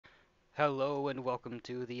Hello and welcome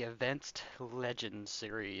to the Advanced Legends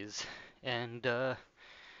series. And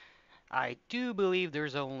I do believe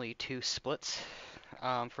there's only two splits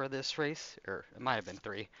for this race, or it might have been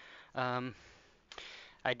three. Um,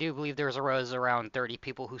 I do believe there was around 30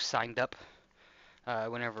 people who signed up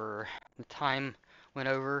whenever the time went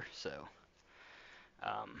over.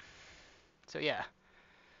 Um, so yeah,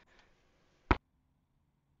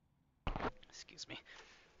 excuse me.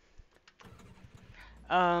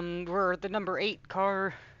 We're the number 8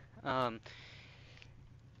 car. Um,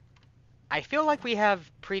 I feel like we have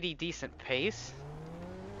pretty decent pace.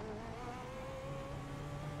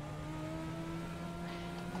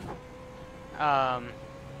 Um,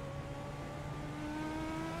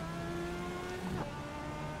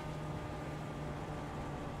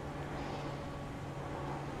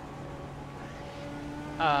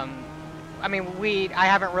 Um, I mean, I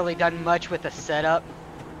haven't really done much with the setup.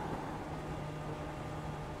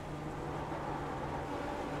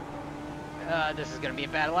 This is gonna be a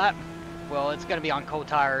bad lap. Well, it's gonna be on cold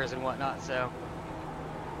tires and whatnot, so.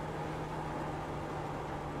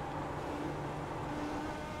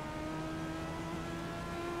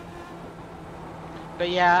 But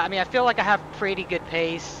yeah, I mean, I feel like I have pretty good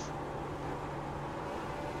pace.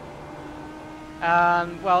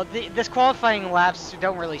 Well, this qualifying laps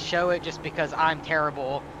don't really show it just because I'm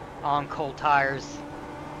terrible on cold tires.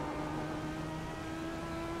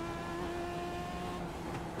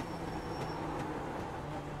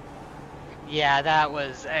 Yeah, that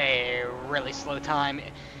was a really slow time.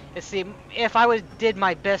 See, if I did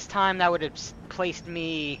my best time, that would have placed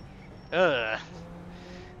me. Ugh.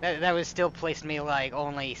 That would still place me like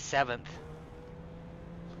only 7th.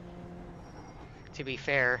 To be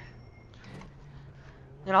fair.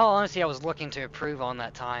 In all honesty, I was looking to improve on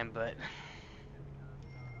that time, but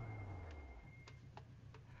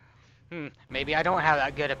maybe I don't have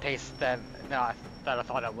that good a pace that that I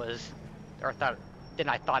thought I was, or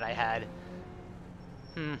I thought I had.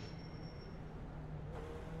 Hmm.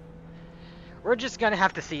 We're just gonna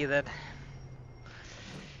have to see that.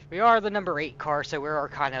 We are the number 8 car, so we're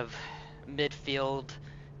kind of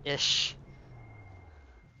midfield-ish.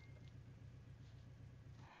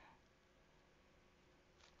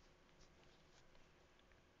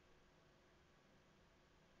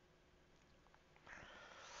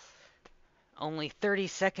 Only 30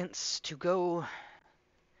 seconds to go.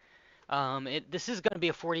 This is going to be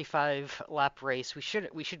a 45 lap race. We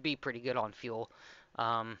should be pretty good on fuel,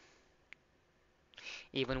 um,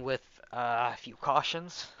 even with a few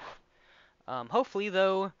cautions. Hopefully,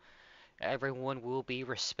 though, everyone will be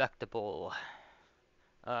respectable.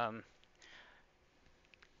 Um,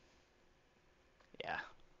 yeah.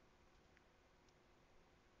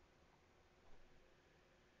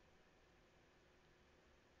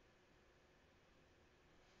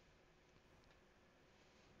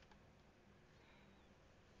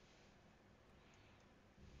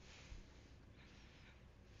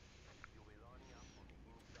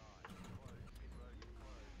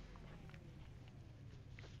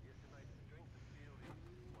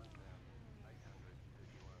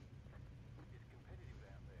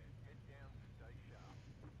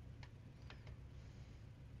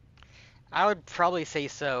 I would probably say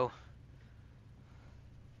so.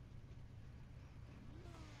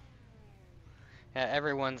 Yeah,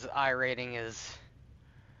 everyone's I rating is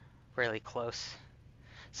really close.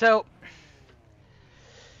 So,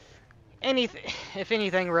 anything, if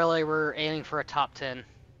anything, really, we're aiming for a top 10.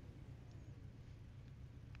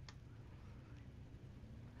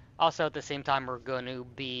 Also, at the same time, we're going to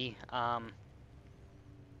be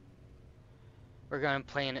we're going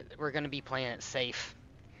to be playing it safe,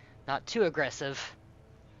 not too aggressive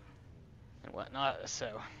and whatnot.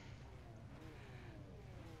 So.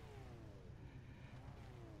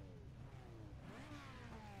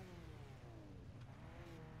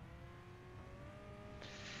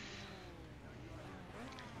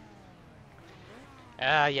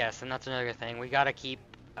 Yes, and that's another thing. We gotta keep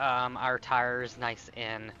our tires nice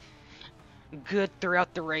and good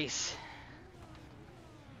throughout the race.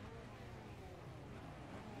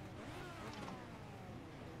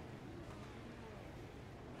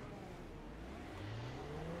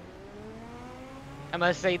 I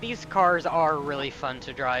must say, these cars are really fun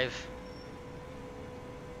to drive.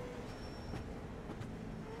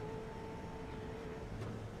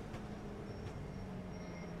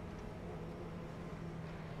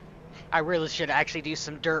 I really should actually do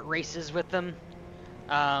some dirt races with them.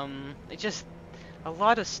 It just, a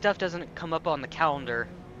lot of stuff doesn't come up on the calendar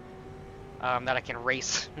that I can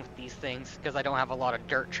race with these things, because I don't have a lot of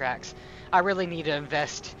dirt tracks. I really need to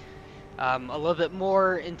invest a little bit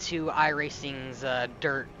more into iRacing's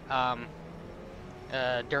dirt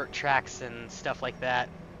tracks and stuff like that.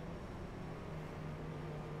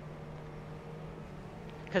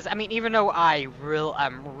 Because I mean, even though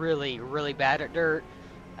I'm really bad at dirt,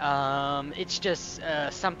 it's just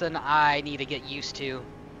something I need to get used to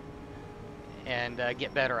and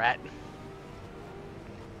get better at.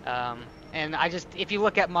 And I just, if you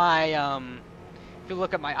look at my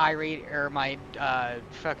iRate or my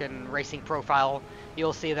fucking racing profile,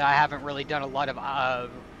 you'll see that I haven't really done a lot of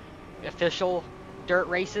official dirt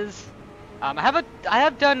races. I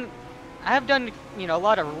have done you know, a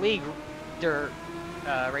lot of league dirt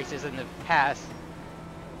races in the past.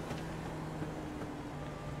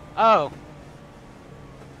 Oh,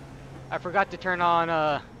 I forgot to turn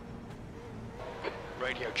on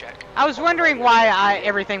radio check. I was wondering why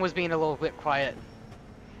everything was being a little bit quiet.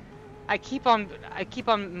 I keep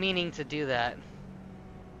on meaning to do that.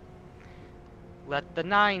 Let the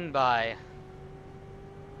 9 by.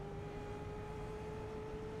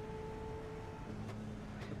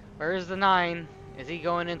 Where is the 9? Is he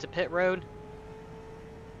going into pit road?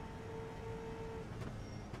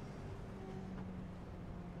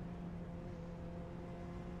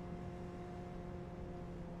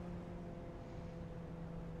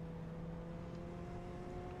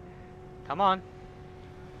 Come on.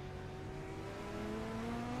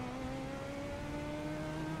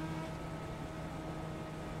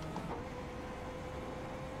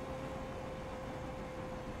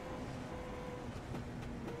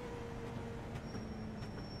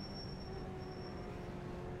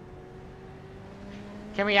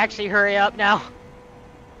 Can we actually hurry up now?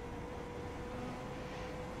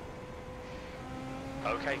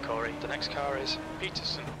 Okay, Corey. The next car is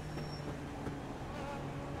Peterson.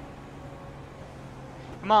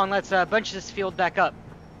 Come on, let's bunch this field back up.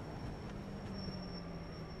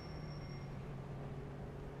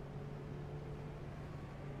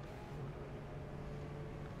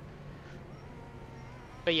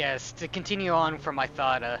 But yes, to continue on from my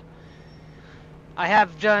thought, I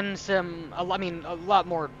have done a lot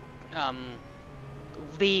more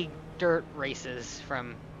league dirt races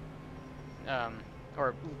from,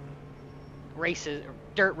 or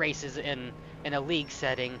dirt races in a league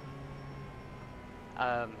setting,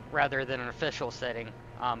 rather than an official setting.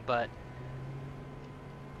 But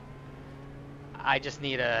I just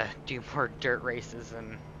need to do more dirt races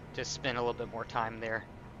and just spend a little bit more time there.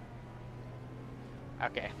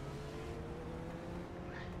 Okay.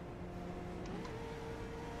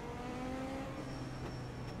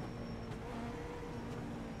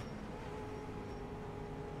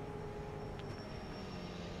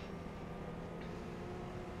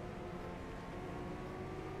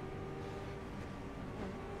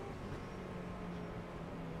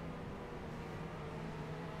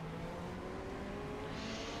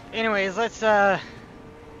 Anyways, let's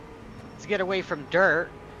get away from dirt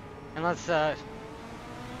and let's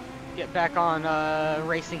get back on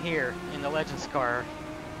racing here in the Legends car.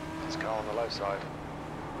 This car on the low side.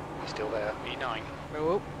 He's still there. E9.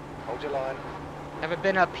 Oh, Hold your line. haven't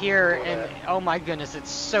been up here Still and there. oh my goodness,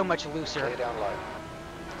 it's so much looser. Clear down low.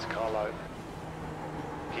 This car low.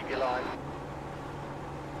 Keep your line.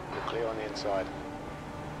 You're clear on the inside.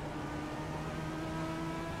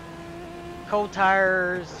 Cold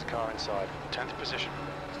tires. This car inside. 10th position.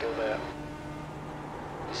 Still there.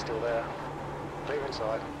 He's still there. Clear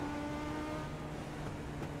inside.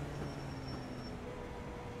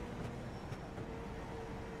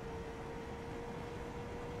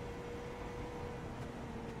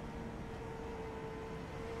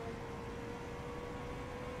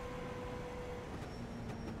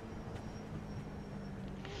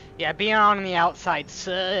 Yeah, being on the outside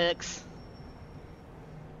sucks.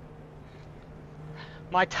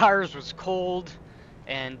 My tires was cold,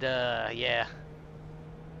 and yeah.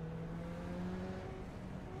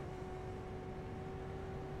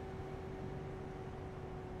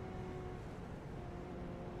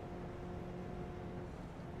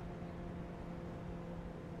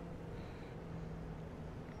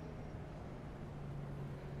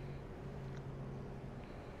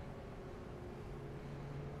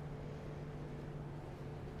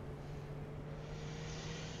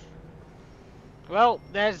 Well,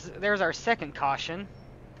 there's our second caution.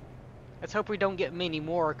 Let's hope we don't get many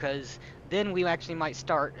more, because then we actually might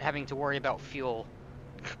start having to worry about fuel.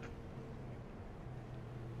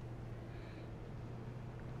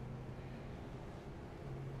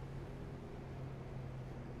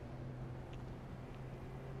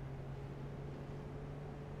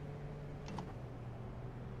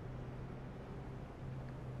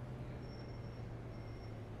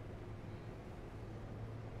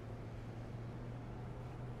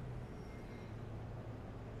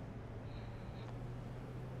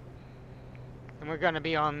 And we're going to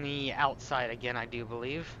be on the outside again, I do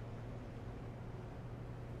believe.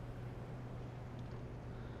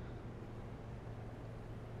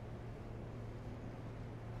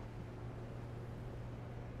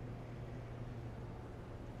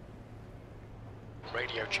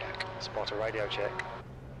 Radio check. Spot a radio check.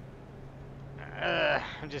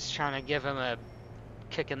 I'm just trying to give him a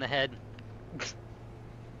kick in the head.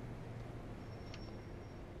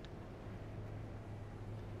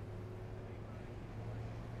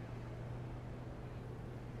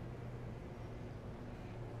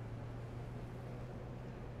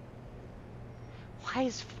 Why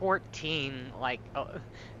is 14 like...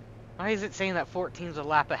 why is it saying that 14's a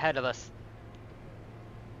lap ahead of us?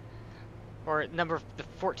 Or the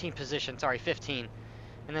 14 position, sorry, 15.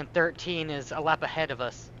 And then 13 is a lap ahead of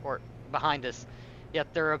us, or behind us.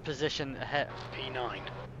 Yet they're a position ahead. P9.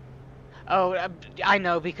 Oh, I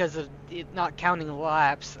know, because of it not counting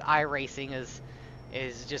laps, iRacing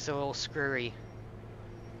is just a little screwy.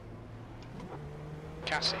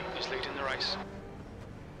 Cassie is leading the race.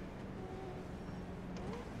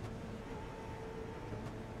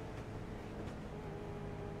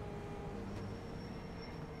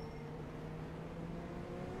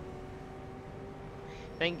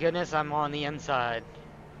 Thank goodness I'm on the inside.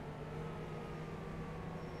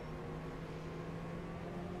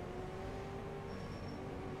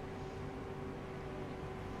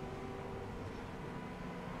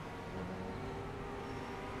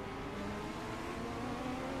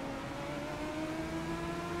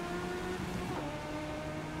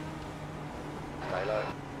 Stay low.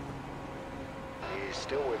 He's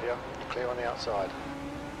still with you. You're clear on the outside.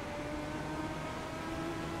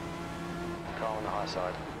 Car on the high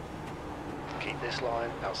side. Keep this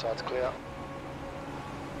line. Outside's clear.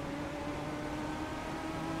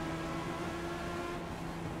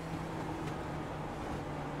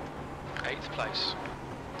 Eighth place.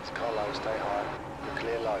 It's car low. Stay high. You're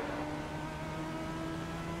clear low.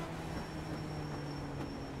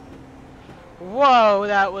 Whoa,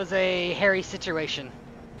 that was a hairy situation.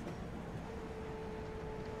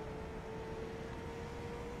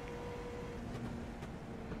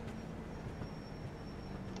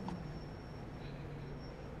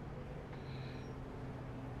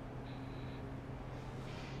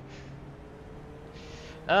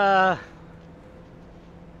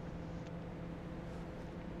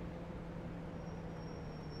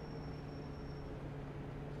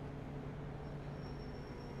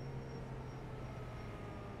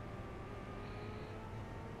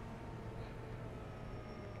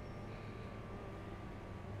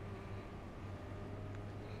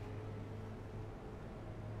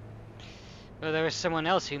 Well, there was someone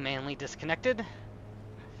else who mainly disconnected.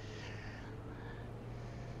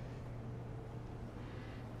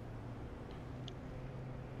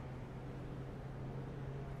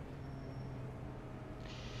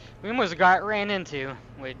 We almost got ran into,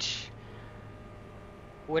 which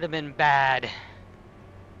would have been bad.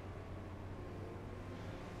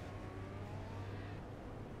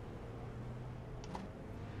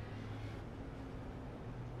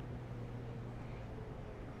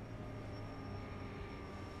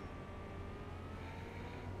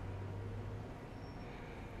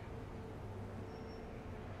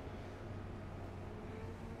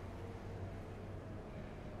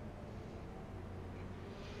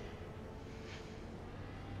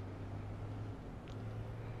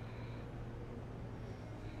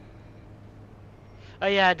 Oh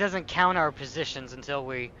yeah, it doesn't count our positions until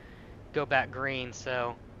we go back green,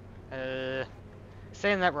 so...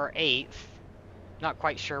 saying that we're 8th, not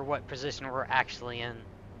quite sure what position we're actually in.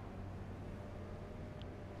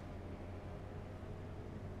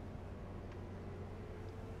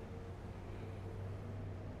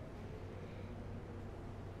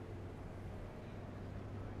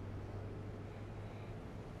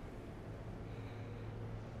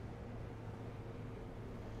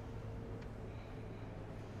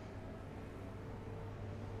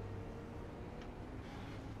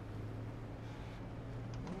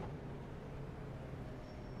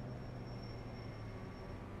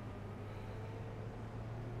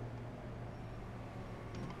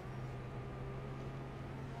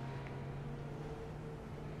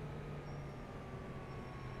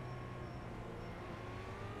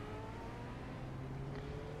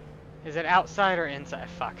 Is it outside or inside?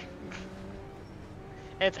 Fuck.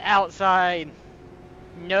 It's outside.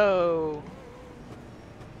 No.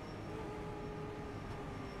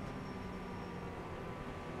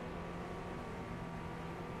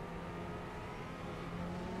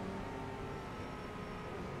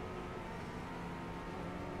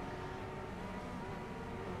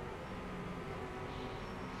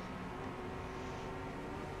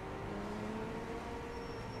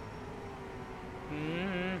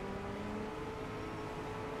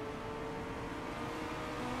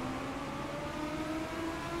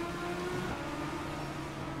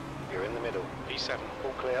 in the middle. E7.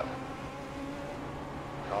 All clear.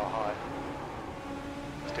 Car high.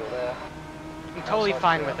 Still there. I'm totally Outside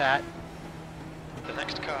fine clear. with that. The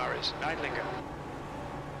next car is Eidlinger.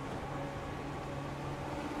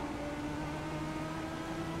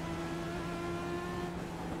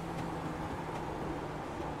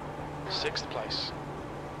 Sixth place.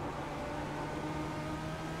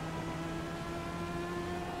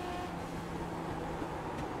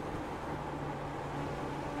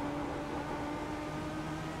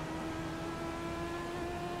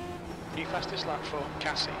 New fastest lap for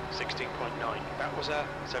Cassie, 16.9. That was a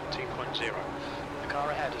 17.0. The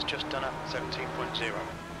car ahead has just done a 17.0.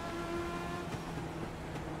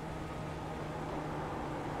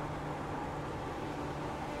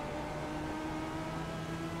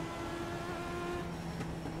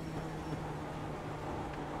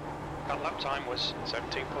 That lap time was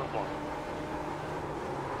 17.1.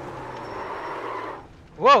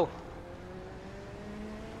 Whoa!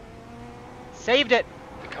 Saved it!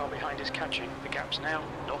 The car behind is catching. The gap's now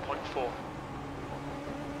 0.4.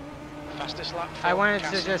 Fastest lap for I wanted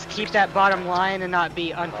Cassie, to just keep that bottom 16.8. line and not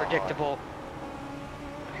be unpredictable.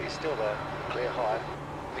 He's still there. Clear high.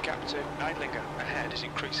 The gap to Eidlinger ahead is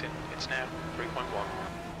increasing. It's now 3.1.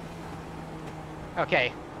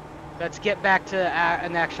 Okay, let's get back to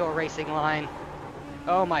an actual racing line.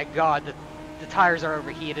 Oh my god, the tires are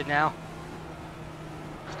overheated now.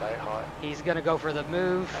 Stay high. He's gonna go for the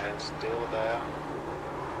move. And still there.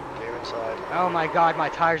 Clear inside. Oh my god, my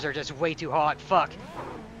tires are just way too hot. Fuck.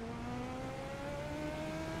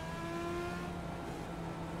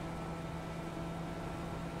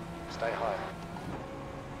 Stay high.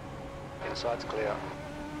 Inside's clear.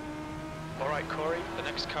 Alright, Corey, the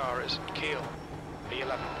next car is Kiel,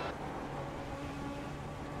 B11.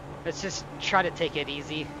 Let's just try to take it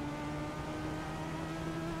easy.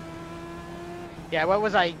 Yeah, what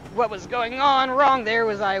was going on wrong there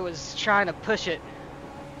was I was trying to push it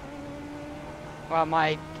while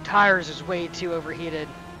my tires was way too overheated.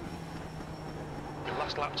 Your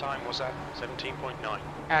last lap time was at 17.9.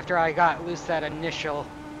 After I got loose that initial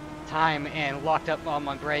time and locked up all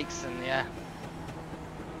my brakes, and yeah.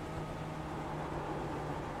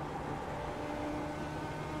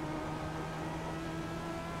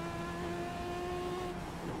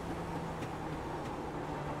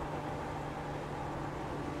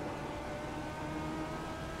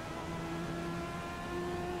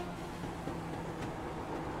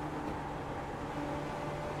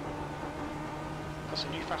 That's a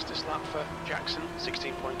new fastest lap for Jackson,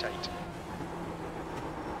 16.8.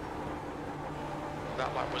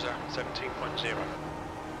 That lap was at 17.0.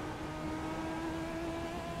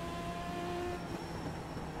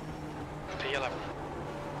 P11.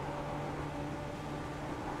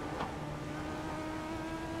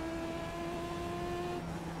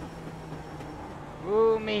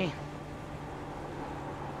 Woo me.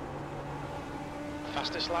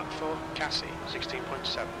 Fastest lap for Cassie,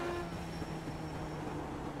 16.7.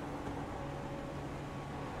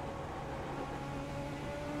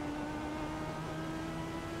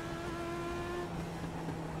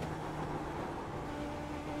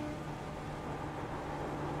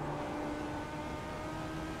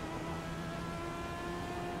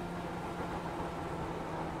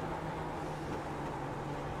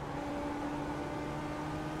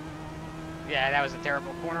 Yeah, that was a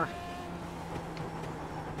terrible corner.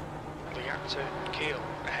 The gap to Kiel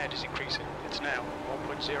ahead is increasing. It's now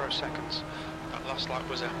 1.0 seconds. That last lap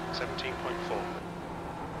was at 17.4.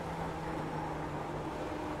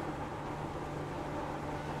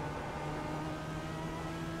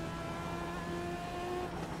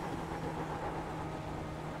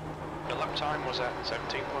 The lap time was at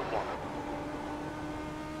 17.1.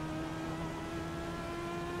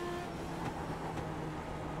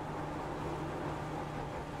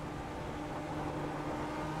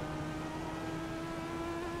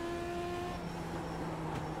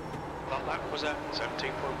 That lap was at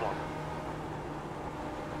 17.1.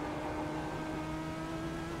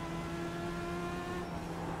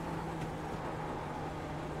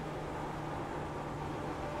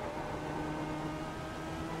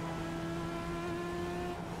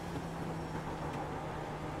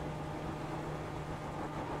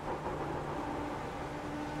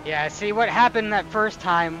 Yeah, see what happened that first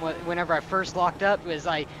time whenever I first locked up was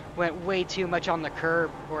I went way too much on the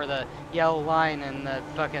curb or the yellow line and the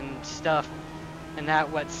fucking stuff, and that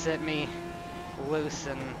what sent me loose,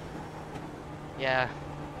 and yeah.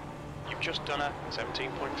 You've just done a 17.3.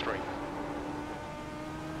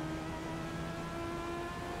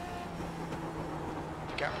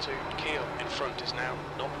 The gap to Kiel in front is now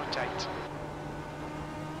 0.8.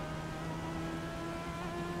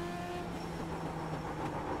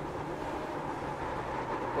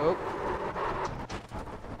 Whoa.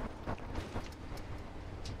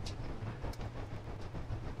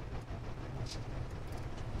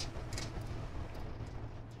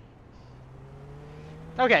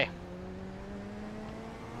 Okay.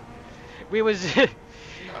 We was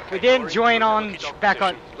we didn't join on back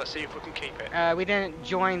on. Let's see if we can keep it. We didn't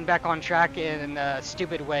join back on track in a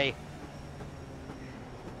stupid way.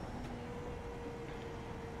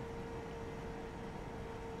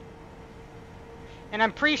 And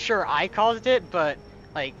I'm pretty sure I caused it, but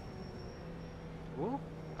like, ooh,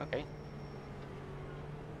 okay.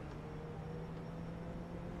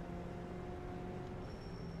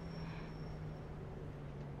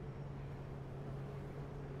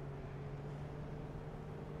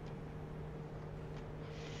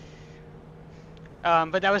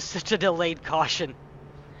 But that was such a delayed caution.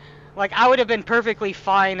 Like, I would have been perfectly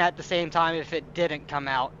fine at the same time if it didn't come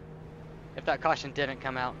out. If that caution didn't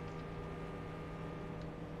come out.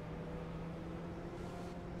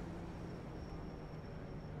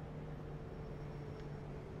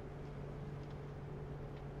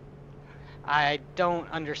 I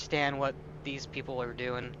don't understand what these people are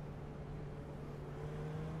doing.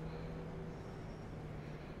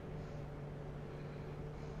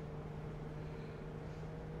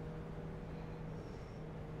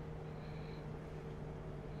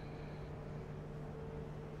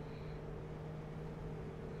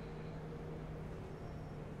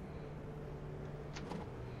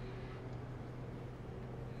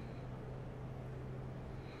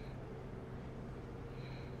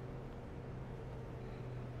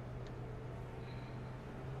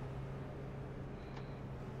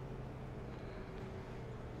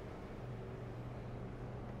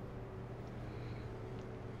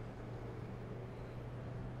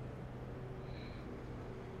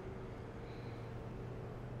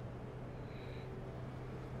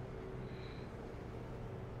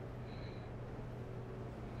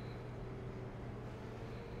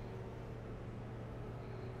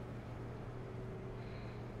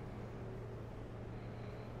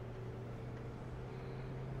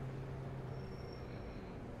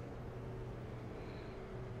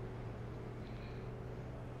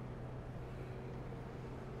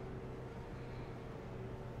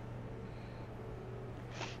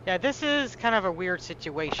 Yeah, this is kind of a weird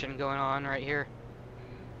situation going on right here.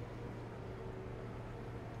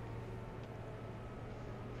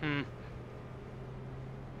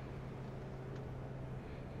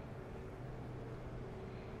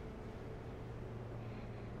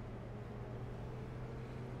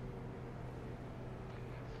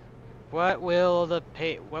 What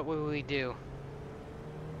will we do?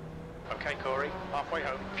 Okay, Corey, halfway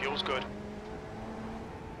home. Fuel's good.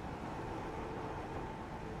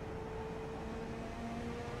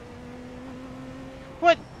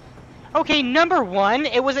 What? Okay, number one,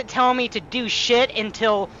 it wasn't telling me to do shit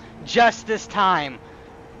until just this time.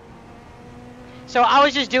 So I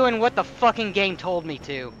was just doing what the fucking game told me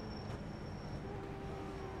to.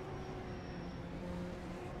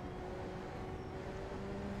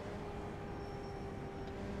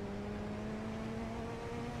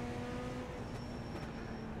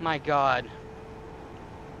 My God.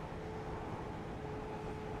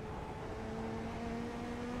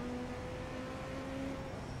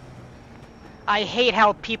 I hate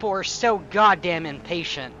how people are so goddamn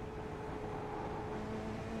impatient.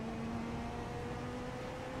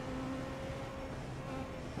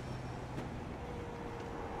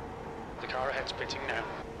 The car ahead's pitting now.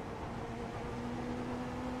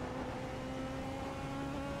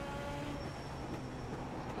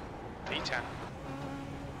 P10.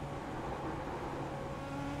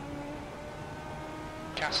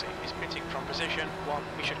 Cassie is pitting from position 1.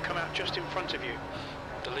 He should come out just in front of you.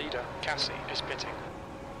 The leader, Cassie, is pitting.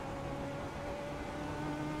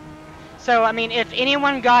 So, I mean, if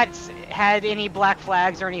anyone had any black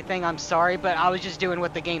flags or anything, I'm sorry, but I was just doing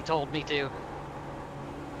what the game told me to.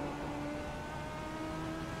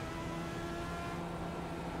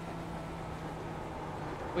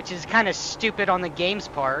 Which is kind of stupid on the game's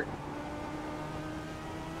part.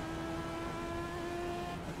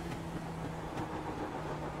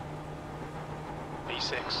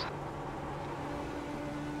 B6.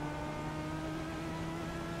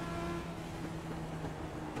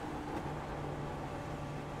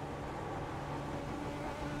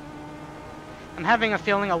 I'm having a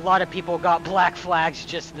feeling a lot of people got black flags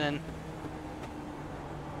just then.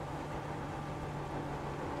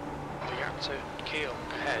 The gap to Keel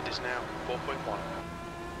ahead is now 4.1.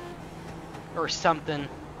 Or something.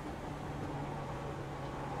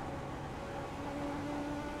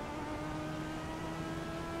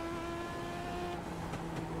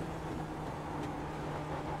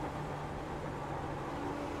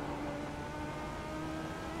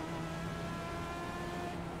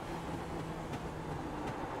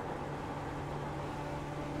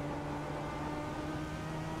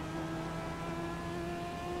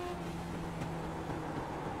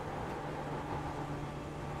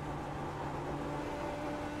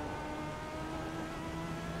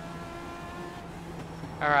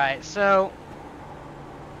 Alright, so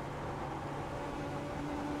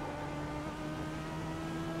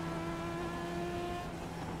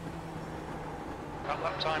That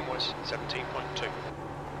lap time was 17.2.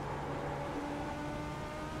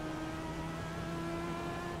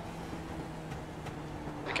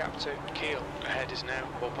 The gap to Kiel ahead is now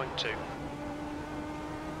 4.2.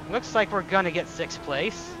 looks like we're gonna get 6th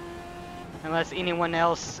place. Unless anyone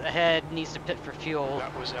else ahead needs to pit for fuel.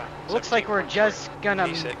 That was Looks like we're just gonna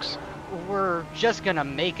P6.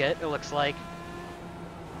 make it, it looks like.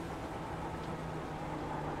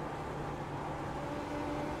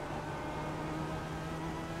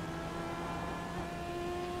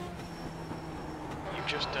 You've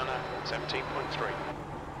just done a 17.3.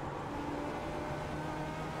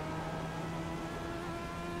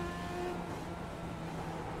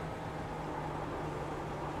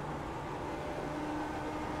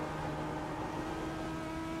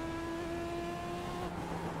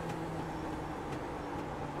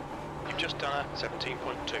 You've just done a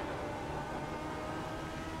 17.2.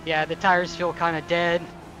 Yeah, the tires feel kind of dead.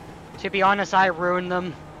 To be honest, I ruined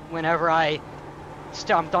them whenever I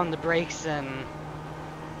stomped on the brakes and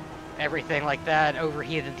everything like that,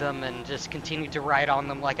 overheated them, and just continued to ride on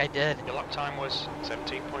them like I did. Your lap time was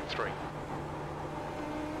 17.3.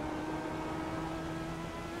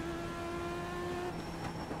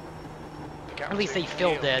 At least they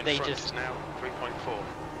feel dead, they just... is now 3.4.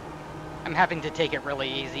 I'm having to take it really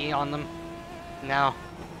easy on them now.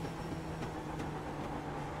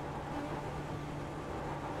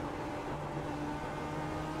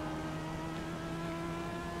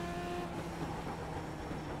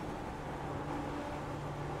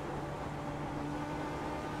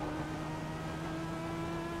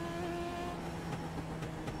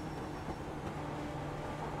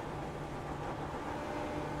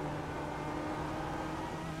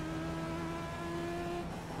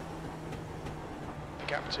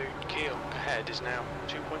 The gap to Kiel ahead is now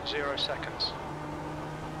 2.0 seconds.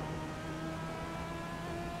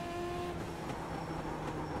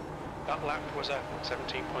 That lap was a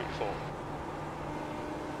 17.4.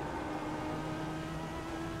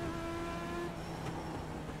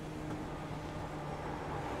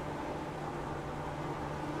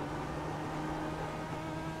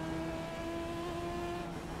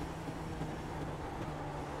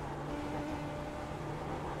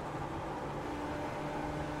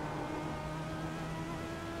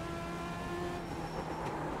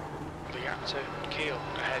 The gap to Kiel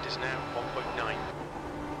ahead is now 1.9.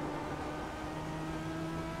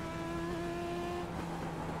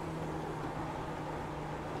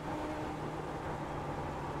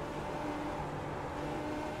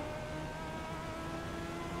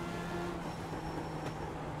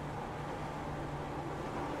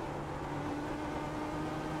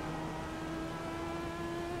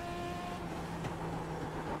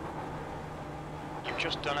 You've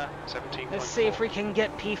just done a 17.4. Let's see if we can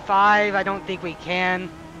get P5. I don't think we can,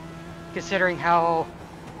 considering how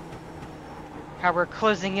we're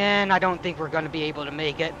closing in. I don't think we're going to be able to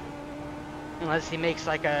make it unless he makes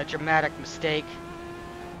like a dramatic mistake.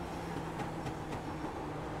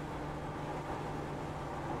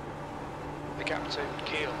 The gap to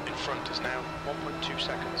Kiel in front is now 1.2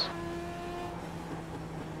 seconds.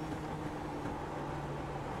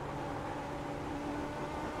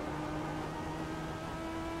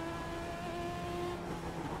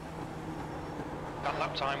 That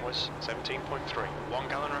lap time was 17.3. 1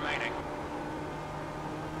 gallon remaining.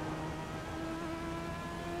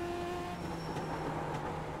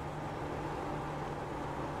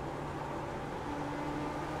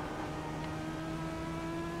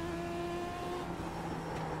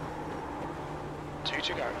 Two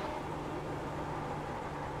to go.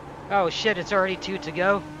 Oh shit, it's already 2 to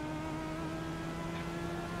go.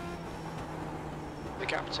 The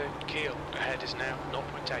gap to Kiel ahead is now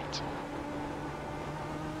 0.8.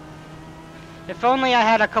 If only I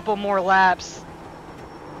had a couple more laps.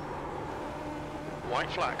 White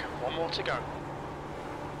flag. One more to go.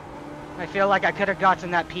 I feel like I could have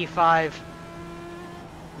gotten that P5.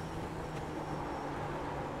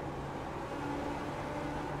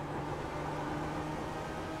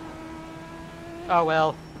 Oh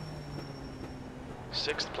well.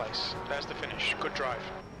 6th place. There's the finish. Good drive.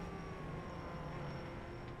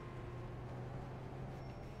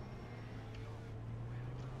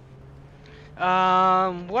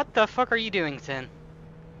 What the fuck are you doing, Tin?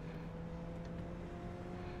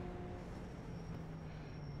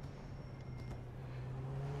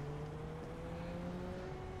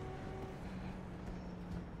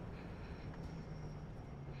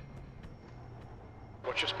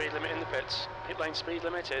 What's your speed limit in the pits? Pit lane speed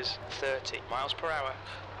limit is 30 miles per hour.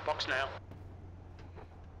 Box now.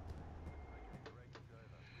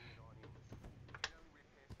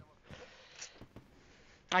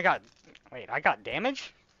 I got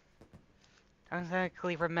damage? I don't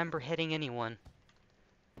exactly remember hitting anyone.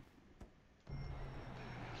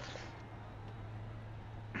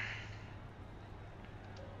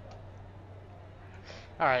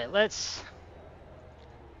 Alright, let's...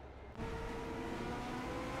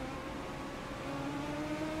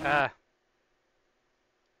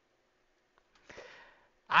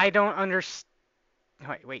 I don't understand...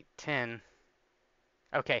 Wait, 10.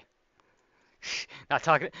 Okay. Not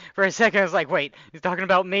talking... For a second, I was like, wait, he's talking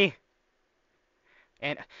about me?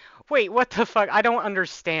 And... Wait, what the fuck? I don't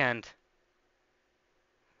understand.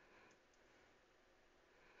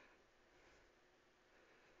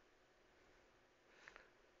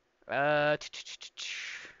 No,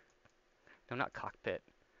 not cockpit.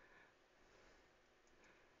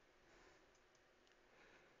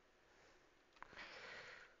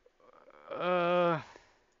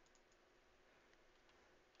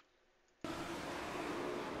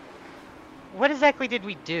 What exactly did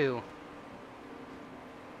we do?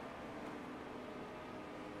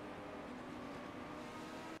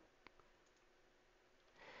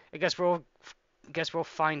 I guess we'll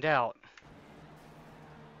find out.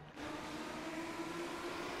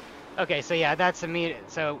 Okay, so yeah, that's immediate.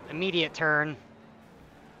 So immediate turn.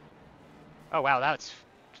 Oh wow, that's...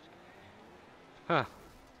 Huh.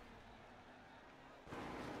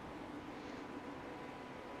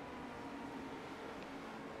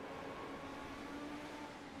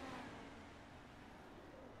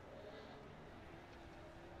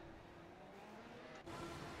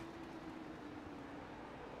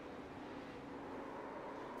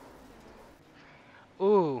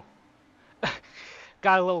 Ooh.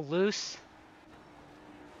 Got a little loose.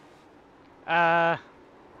 Oh,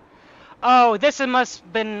 this must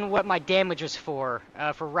have been what my damage was for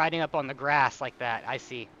riding up on the grass like that. I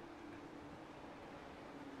see.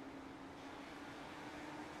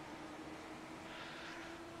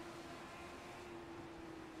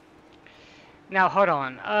 Now, hold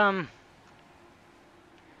on.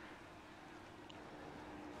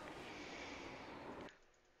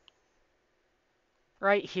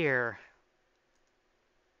 Right here.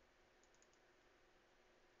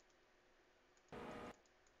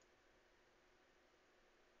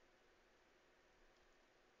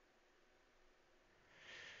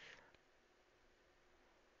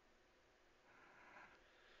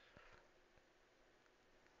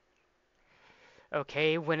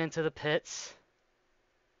 Okay, went into the pits.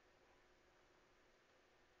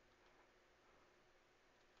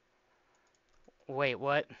 Wait,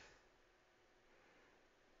 what?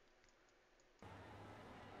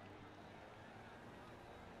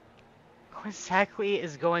 What exactly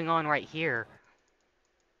is going on right here?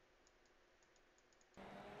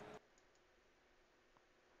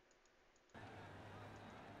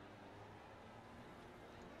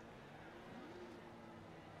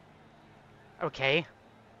 Okay.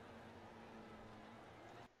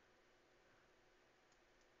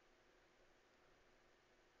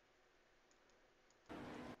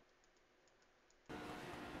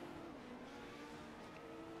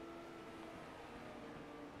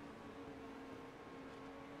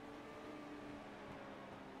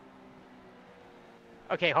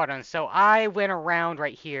 Okay, hold on. So I went around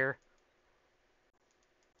right here.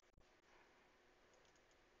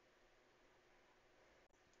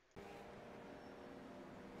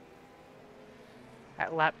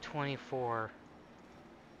 At lap 24.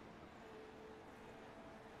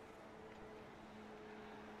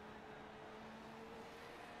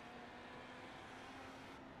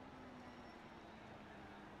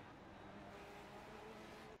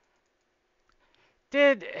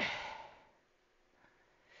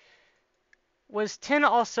 Was 10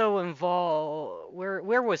 also involved?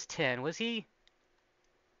 Where was 10? Was he?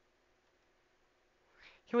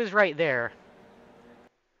 He was right there.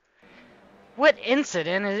 What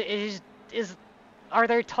incident are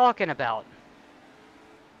they talking about?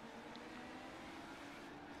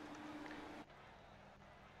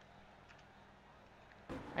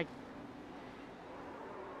 I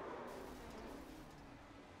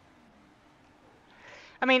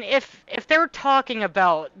I mean, if they're talking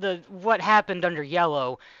about what happened under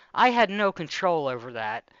yellow, I had no control over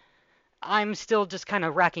that. I'm still just kind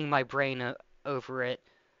of racking my brain over it.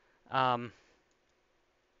 Um,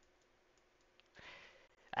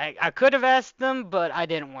 I could have asked them, but I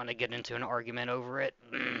didn't want to get into an argument over it.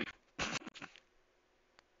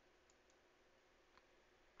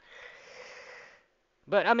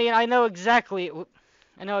 But I mean, I know exactly.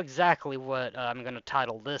 I know exactly what I'm gonna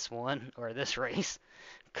title this one or this race,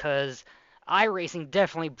 cause iRacing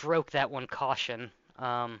definitely broke that one caution.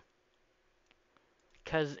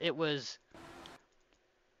 Cause it was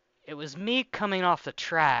me coming off the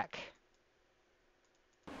track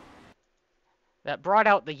that brought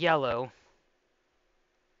out the yellow,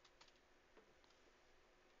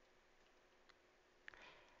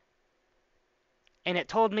 and it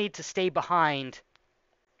told me to stay behind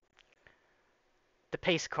the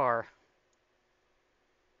pace car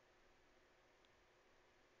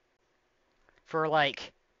for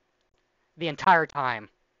like the entire time.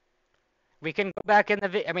 We can go back in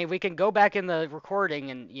we can go back in the recording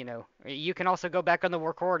and, you can also go back on the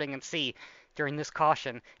recording and see during this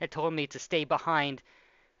caution, it told me to stay behind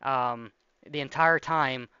um, the entire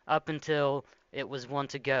time up until it was one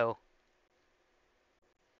to go.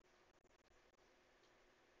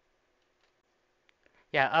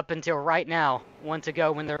 Yeah, up until right now, one to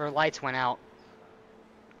go when their lights went out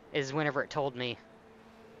is whenever it told me.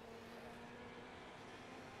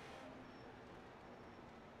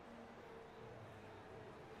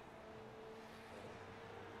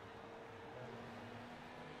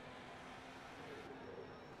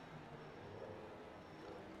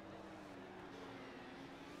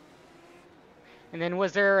 And then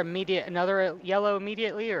was there another yellow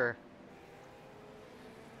immediately, or?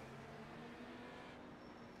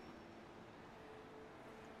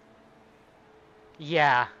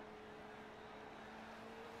 Yeah.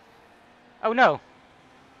 Oh no.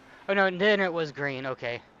 Oh no, then it was green.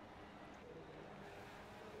 Okay.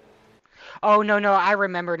 Oh no, no, I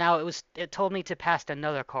remember now. It told me to pass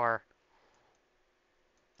another car.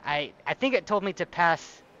 I think it told me to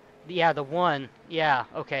pass, yeah, the one. Yeah,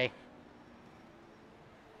 okay.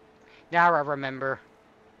 Now I remember.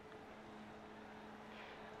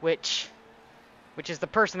 Which which is the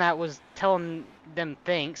person that was telling them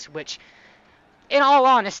thanks, which in all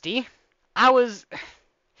honesty, I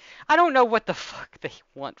don't know what the fuck they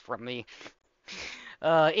want from me.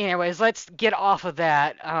 Anyways, let's get off of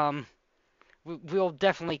that. We'll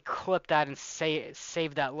definitely clip that and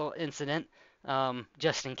save that little incident,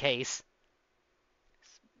 just in case.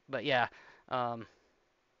 But yeah, um,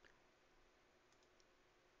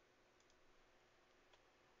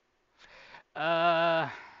 uh,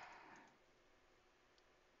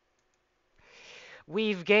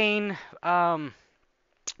 we've gained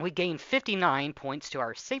we gained 59 points to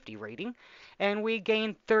our safety rating, and we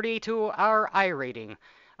gained 30 to our I rating.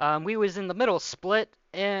 We was in the middle split,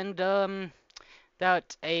 and that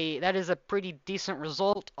is a pretty decent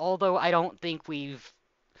result. Although I don't think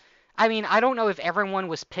I don't know if everyone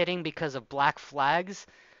was pitting because of black flags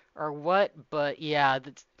or what, but yeah,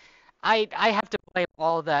 I have to blame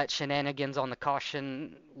all that shenanigans on the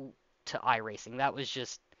caution to iRacing. That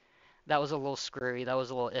was a little screwy. That was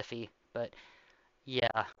a little iffy, but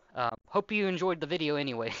yeah. Hope you enjoyed the video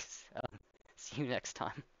anyways. See you next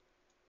time.